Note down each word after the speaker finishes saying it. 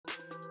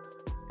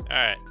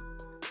Alright,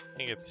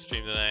 didn't get to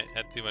stream tonight,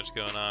 had too much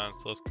going on,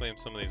 so let's claim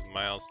some of these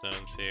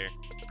milestones here.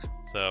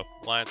 So,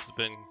 Alliance has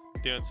been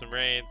doing some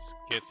raids,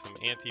 get some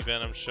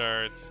anti-venom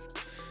shards.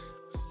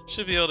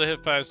 Should be able to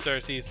hit 5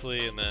 stars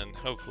easily, and then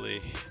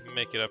hopefully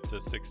make it up to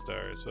 6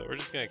 stars. But we're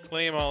just going to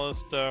claim all this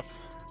stuff.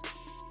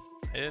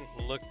 I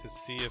didn't look to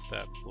see if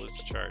that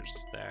bliss charge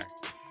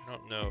stacked. I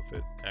don't know if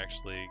it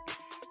actually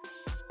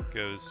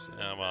goes,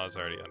 well, I was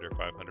already under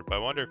 500, but I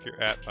wonder if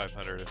you're at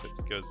 500 if it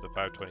goes to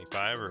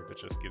 525 or if it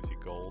just gives you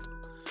gold.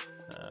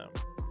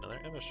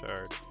 Another Emma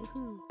shard.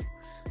 Woohoo!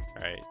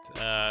 Alright,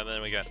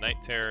 then we got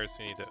Night Terrors.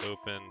 We need to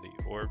open the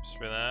orbs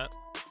for that.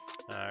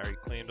 I already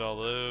claimed all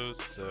those,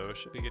 so I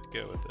should be good to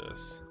go with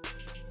this.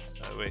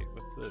 Wait,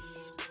 what's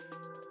this?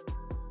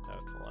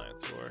 That's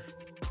Alliance War.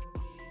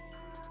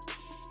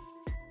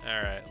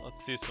 Alright,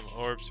 let's do some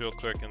orbs real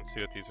quick and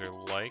see what these are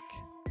like.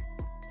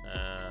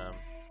 Yeah.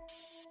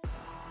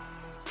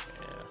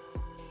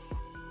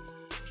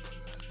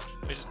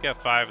 We just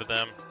got 5 of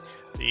them.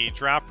 The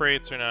drop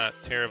rates are not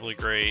terribly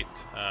great.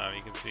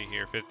 You can see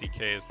here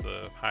 50k is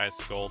the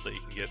highest gold that you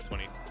can get,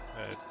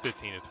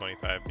 15 to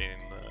 25 being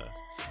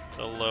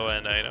the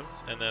low-end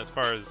items. And then as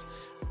far as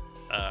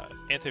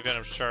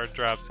anti-venom shard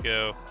drops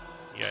go,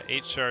 you got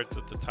 8 shards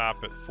at the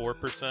top at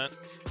 4%.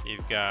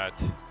 You've got,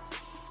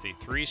 let's see,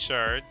 3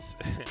 shards,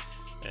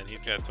 and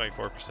he's got a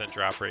 24%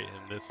 drop rate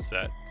in this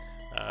set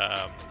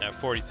at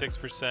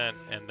 46%,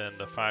 and then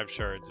the 5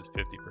 shards is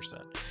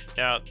 50%.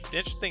 Now, the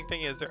interesting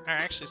thing is there are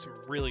actually some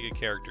really good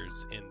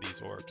characters in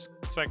these orbs.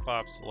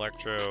 Cyclops,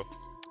 Electro,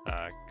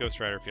 Ghost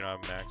Rider if you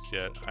don't have maxed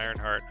yet,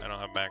 Ironheart I don't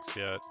have maxed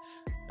yet,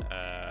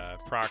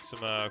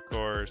 Proxima of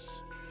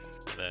course,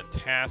 and then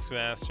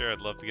Taskmaster,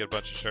 I'd love to get a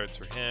bunch of shards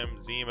for him.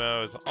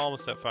 Zemo is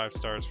almost at 5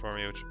 stars for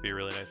me, which would be a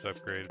really nice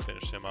upgrade to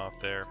finish him off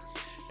there.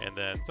 And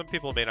then some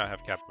people may not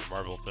have Captain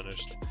Marvel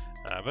finished,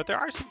 but there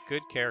are some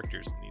good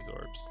characters in these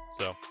orbs.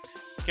 So,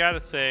 gotta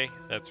say,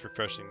 that's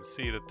refreshing to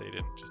see that they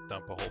didn't just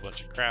dump a whole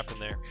bunch of crap in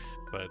there.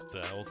 But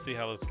we'll see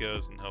how this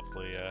goes, and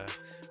hopefully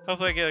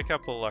I get a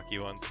couple of lucky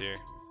ones here.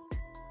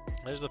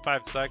 There's a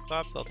 5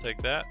 Cyclops, I'll take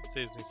that.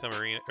 Saves me some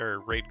arena or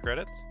raid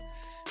credits.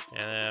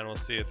 And then we'll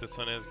see what this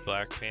one is.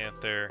 Black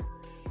Panther,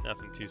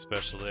 nothing too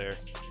special there.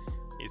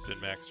 He's been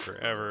maxed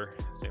forever.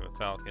 Same with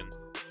Falcon.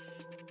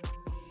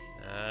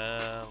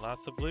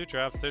 Lots of blue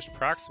drops. There's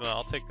Proxima.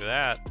 I'll take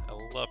that. I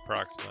love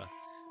Proxima.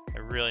 I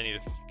really need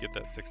to get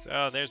that 6.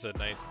 Oh, there's a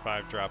nice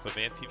 5 drop of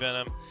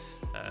anti-venom.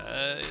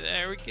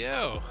 There we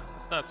go.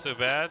 That's not so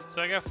bad.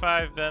 So I got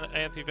 5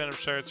 anti-venom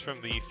shards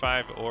from the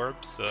 5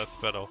 orbs. So that's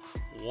about a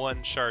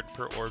 1 shard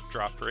per orb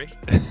drop rate.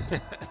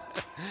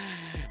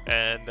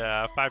 And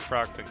 5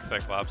 procs and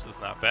Cyclops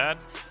is not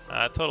bad.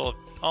 Total of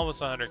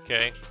almost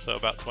 100k. So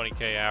about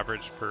 20k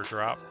average per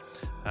drop.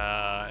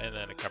 And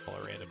then a couple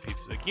of random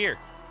pieces of gear.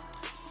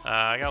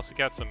 I also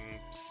got some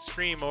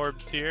Scream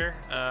orbs here.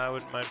 I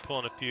wouldn't mind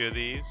pulling a few of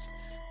these.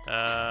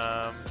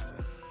 Yeah,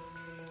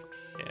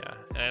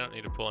 and I don't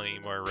need to pull any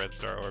more red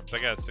star orbs. I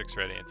got a 6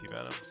 red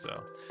anti-venom, so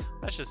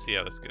let's just see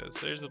how this goes.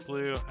 So there's a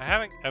blue.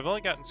 I've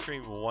only gotten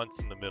Scream once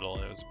in the middle,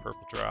 and it was a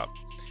purple drop.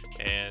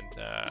 And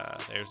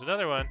there's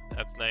another one.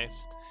 That's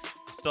nice.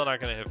 I'm still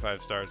not going to hit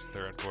 5 stars with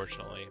her,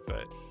 unfortunately,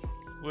 but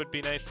would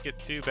be nice to get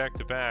 2 back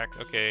to back.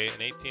 Okay,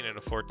 an 18 and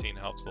a 14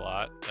 helps a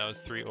lot. That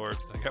was 3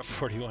 orbs. I got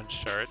 41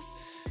 shards.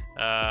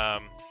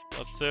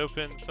 Let's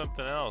open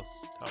something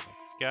else. Oh my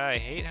god, I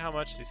hate how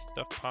much this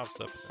stuff pops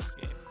up in this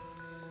game.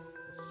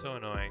 It's so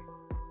annoying.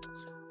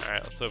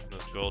 Alright, let's open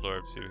this gold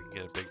orb, see if we can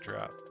get a big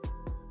drop.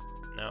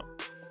 No.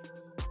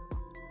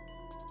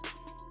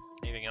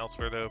 Anything else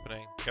worth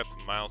opening? Got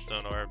some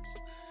milestone orbs.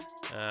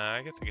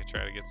 I guess I could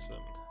try to get some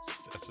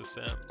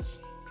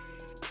SSMs.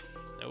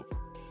 Nope.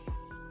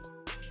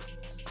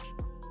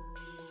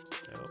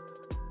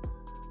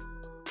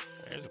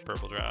 There's a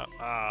purple drop.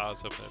 I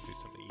was hoping that'd be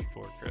some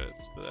E4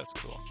 credits, but that's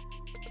cool.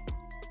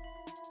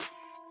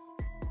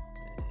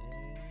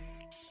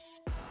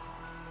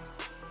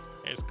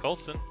 There's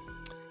Coulson.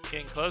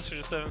 Getting closer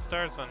to 7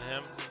 stars on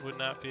him. Would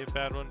not be a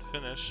bad one to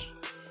finish.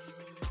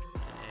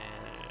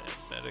 And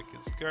Medic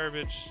is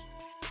garbage.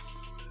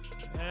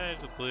 Yeah,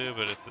 there's a blue,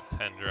 but it's a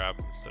 10 drop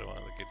instead of one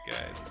of the good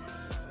guys.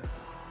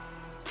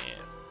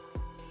 And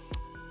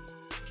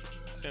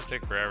it's gonna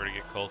take forever to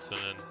get Coulson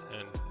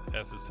and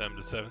SSM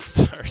to 7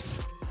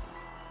 stars.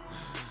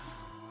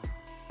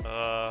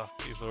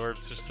 These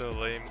orbs are so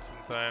lame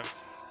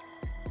sometimes.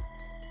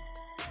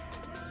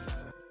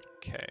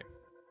 Okay.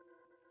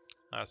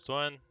 Last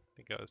one. I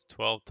think that was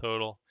 12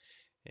 total.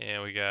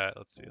 And we got,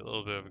 let's see, a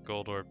little bit of a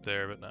gold orb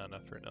there, but not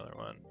enough for another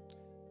one.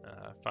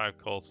 5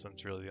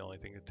 Coulson's really the only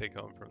thing to take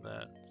home from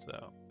that,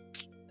 so.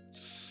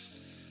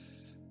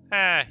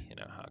 You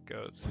know how it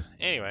goes.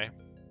 Anyway.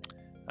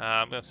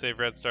 I'm going to save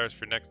red stars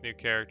for next new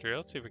character.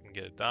 Let's see if we can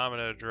get a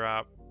domino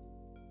drop.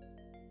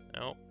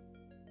 Nope.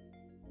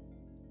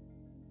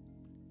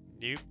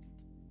 Nope.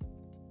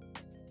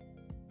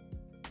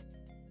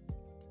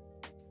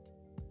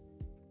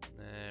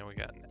 And we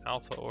got an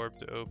alpha orb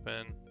to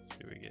open. Let's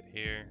see what we get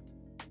here.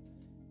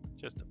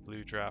 Just a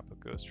blue drop of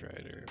Ghost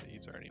Rider, but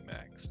he's already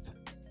maxed.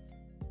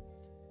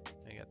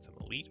 get some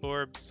elite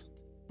orbs.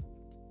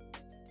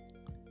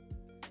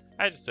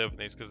 I just open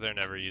these because they're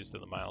never used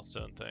in the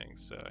milestone thing,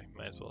 so you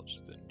might as well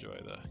just enjoy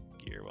the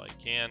gear while you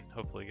can.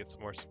 Hopefully get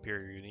some more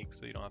superior uniques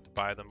so you don't have to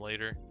buy them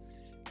later.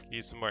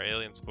 Use some more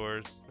alien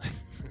spores.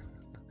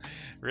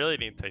 Really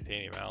need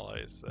titanium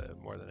alloys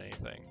more than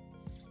anything.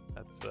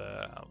 That's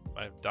I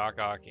have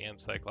Doc Ock and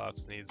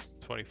Cyclops needs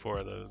 24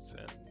 of those,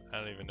 and I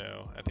don't even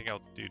know. I think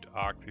I'll do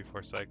Ock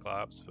before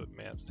Cyclops, but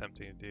man, it's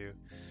tempting to do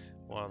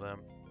one of them.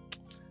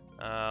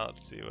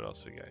 Let's see what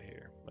else we got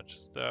here. Bunch of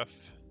stuff.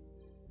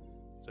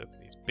 Let's open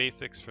these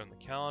basics from the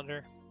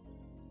calendar.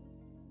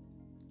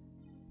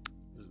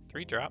 There's a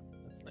 3-drop.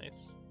 That's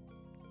nice.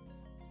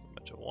 A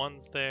bunch of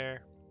 1s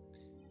there.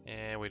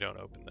 And we don't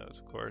open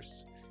those, of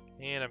course.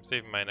 And I'm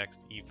saving my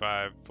next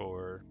E5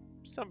 for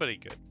somebody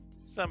good.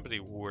 Somebody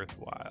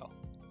worthwhile.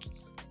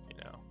 You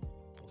know,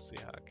 we'll see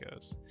how it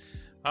goes.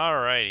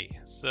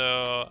 Alrighty,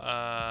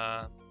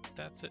 so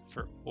that's it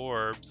for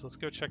orbs. Let's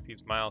go check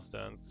these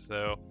milestones.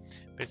 So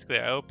basically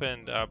I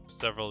opened up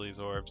several of these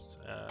orbs,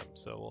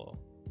 so we'll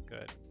go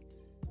ahead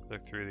and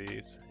click through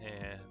these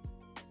and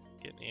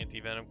get an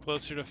anti-venom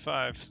closer to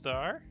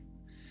 5-star.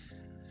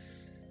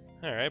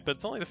 Alright, but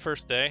it's only the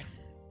first day.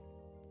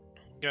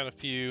 Got a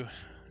few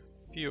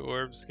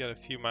orbs, got a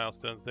few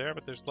milestones there,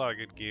 but there's a lot of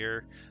good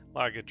gear, a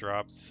lot of good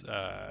drops.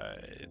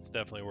 It's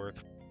definitely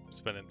worth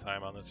spending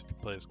time on this if you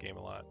play this game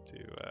a lot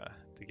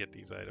to get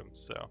these items,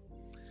 so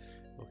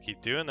we'll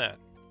keep doing that.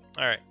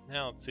 Alright,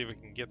 now let's see if we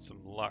can get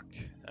some luck.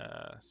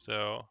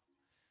 So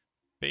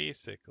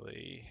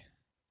basically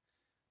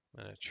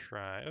I'm gonna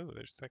try, oh,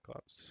 there's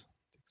Cyclops,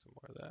 take some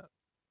more of that.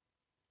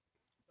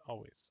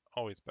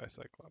 Always buy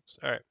Cyclops.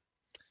 Alright,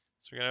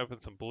 so we're gonna open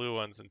some blue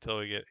ones until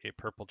we get a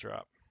purple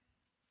drop.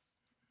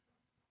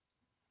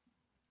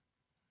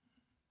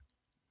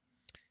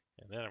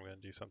 And then I'm gonna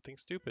do something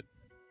stupid.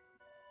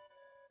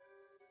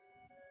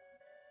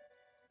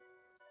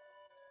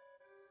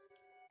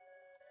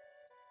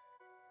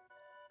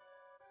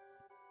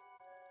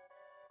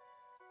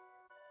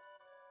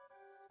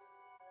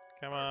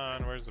 Come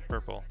on, where's the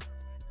purple?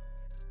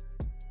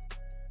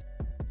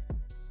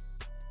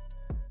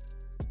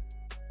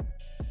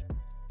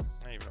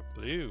 Not even a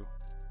blue.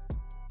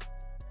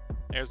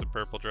 There's a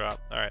purple drop.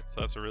 Alright,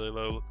 so that's a really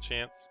low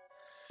chance.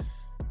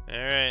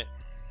 Alright,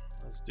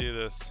 let's do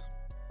this.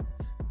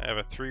 I have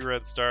a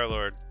 3-red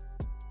Star-Lord.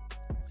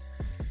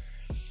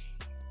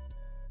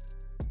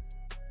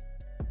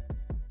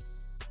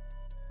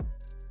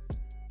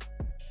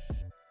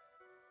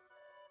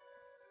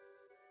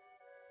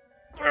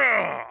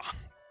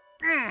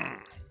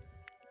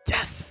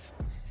 Yes!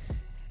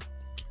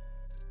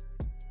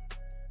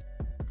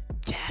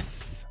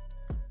 Yes!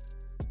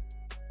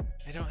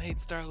 I don't hate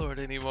Star-Lord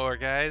anymore,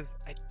 guys.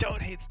 I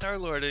don't hate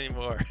Star-Lord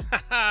anymore.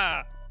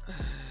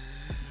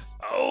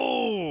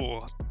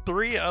 Oh!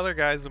 3 other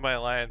guys in my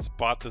alliance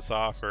bought this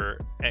offer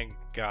and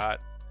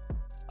got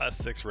a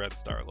 6-red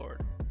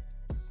Star-Lord.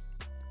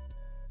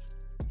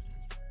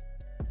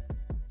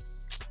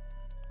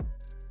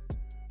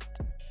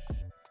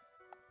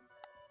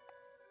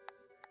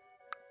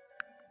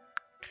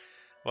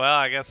 Well,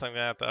 I guess I'm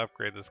gonna have to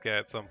upgrade this guy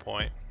at some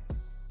point.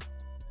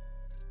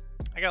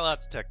 I got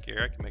lots of tech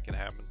gear, I can make it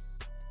happen.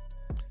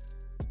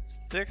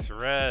 6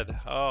 red,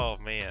 oh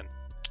man.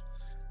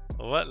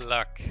 What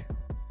luck.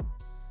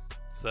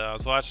 So I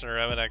was watching a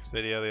Remenex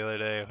video the other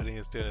day when he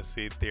was doing a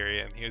seed theory,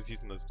 and he was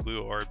using those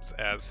blue orbs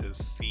as his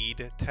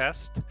seed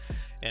test.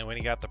 And when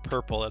he got the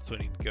purple, that's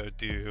when he'd go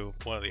do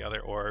one of the other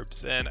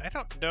orbs. And I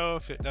don't know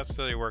if it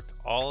necessarily worked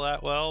all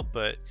that well,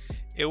 but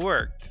it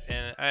worked.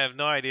 And I have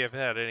no idea if it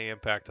had any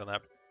impact on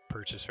that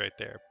purchase right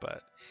there.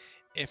 But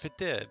if it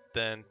did,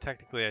 then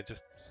technically I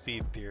just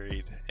seed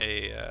theoried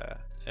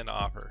an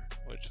offer,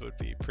 which would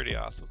be pretty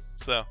awesome.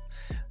 So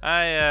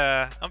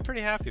I'm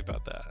pretty happy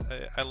about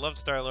that. I love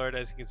Star-Lord.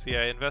 As you can see,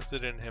 I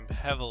invested in him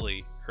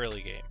heavily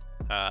early game.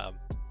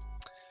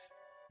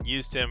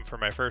 Used him for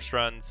my first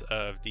runs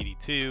of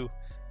DD2,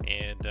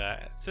 and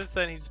since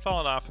then he's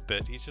fallen off a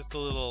bit. He's just a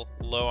little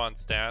low on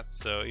stats,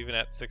 so even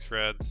at 6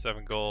 reds,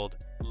 7 gold,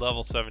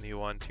 level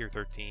 71, tier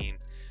 13,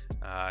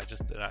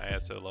 just an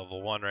ISO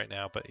level 1 right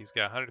now, but he's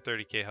got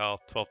 130k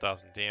health,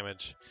 12,000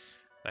 damage,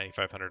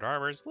 9,500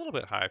 armor. It's a little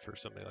bit high for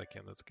somebody like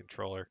him that's a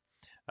controller,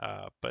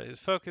 but his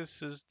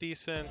focus is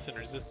decent and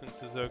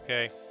resistance is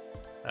okay.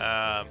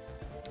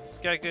 He's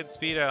got good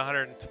speed at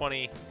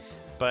 120,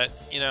 but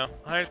you know,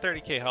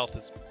 130k health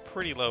is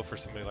pretty low for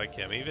somebody like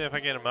him. Even if I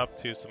get him up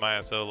to some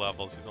ISO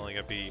levels, he's only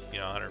gonna be, you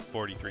know,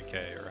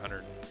 143k or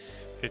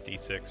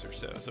 156 or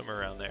so,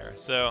 somewhere around there.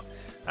 So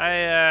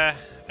I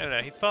don't know,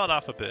 he's fallen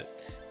off a bit,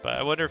 but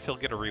I wonder if he'll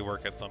get a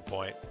rework at some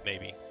point.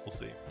 Maybe, we'll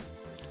see.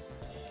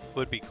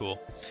 Would be cool.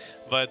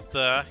 But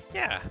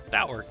yeah,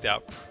 that worked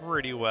out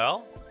pretty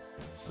well.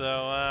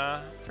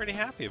 So pretty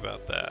happy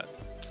about that.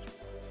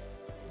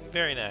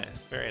 Very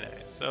nice, very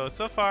nice.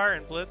 So far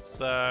in Blitz,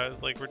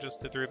 it's like we're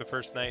just through the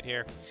first night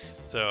here.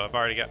 So I've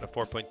already gotten to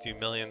 4.2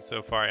 million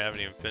so far. I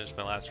haven't even finished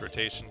my last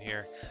rotation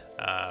here,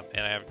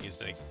 and I haven't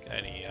used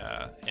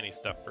any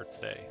stuff for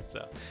today.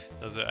 So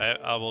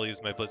I will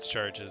use my Blitz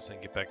charges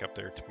and get back up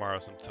there tomorrow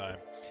sometime,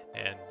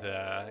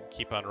 and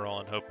keep on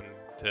rolling, hoping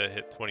to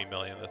hit 20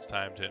 million this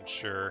time to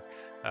ensure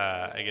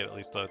I get at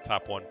least the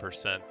top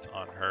 1%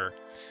 on her.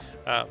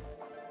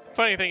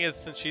 Funny thing is,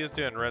 since she is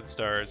doing red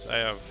stars, I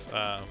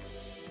have.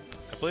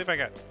 I believe I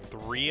got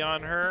 3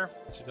 on her.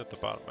 She's at the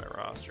bottom of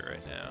my roster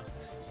right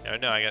now.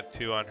 No, I got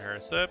 2 on her,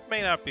 so it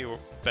may not be a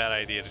bad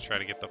idea to try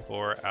to get the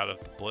 4 out of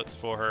the Blitz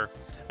for her.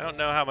 I don't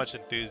know how much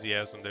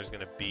enthusiasm there's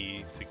going to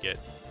be to get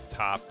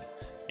top,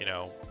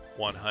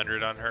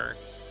 100 on her,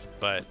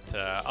 but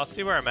I'll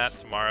see where I'm at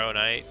tomorrow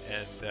night,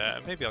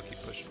 and maybe I'll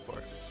keep pushing for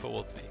it, but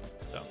we'll see.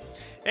 So,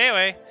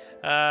 anyway,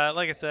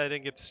 like I said, I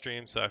didn't get to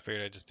stream, so I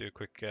figured I'd just do a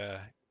quick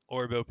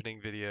orb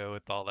opening video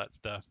with all that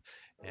stuff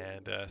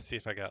and see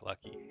if I got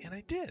lucky. And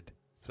I did.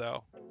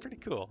 So pretty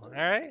cool. All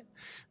right.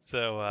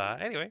 So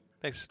anyway,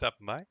 thanks for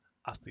stopping by.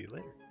 I'll see you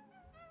later.